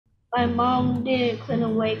My mom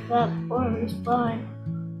couldn't wake up or respond.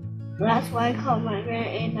 That's why I called my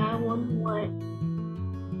parent 911.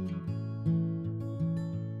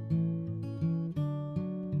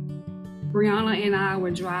 Bryanna and I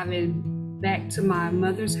were driving back to my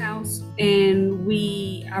mother's house, and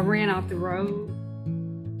I ran off the road.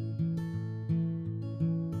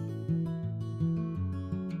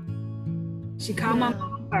 She called my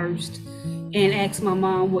mom first and asked my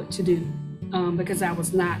mom what to do because I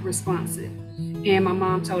was not responsive. And my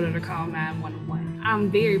mom told her to call 911.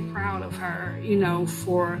 I'm very proud of her,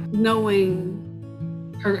 for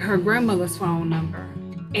knowing her grandmother's phone number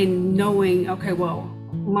and knowing, okay, well,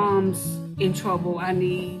 mom's in trouble, I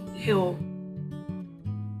need help.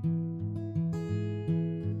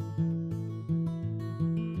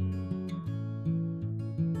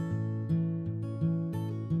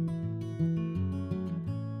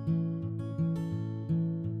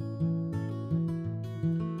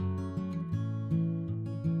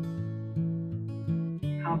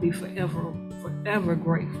 I'll be forever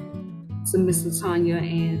grateful to Miss LaTanya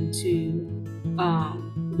and to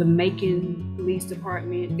the Macon Police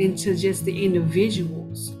Department and to just the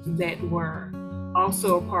individuals that were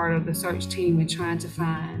also a part of the search team in trying to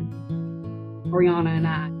find Bryanna and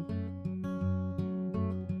I.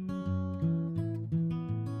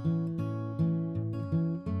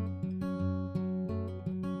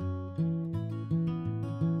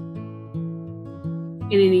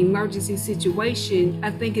 In an emergency situation,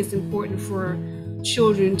 I think it's important for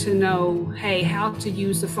children to know, hey, how to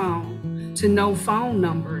use the phone, to know phone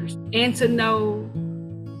numbers, and to know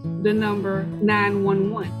the number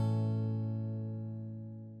 911.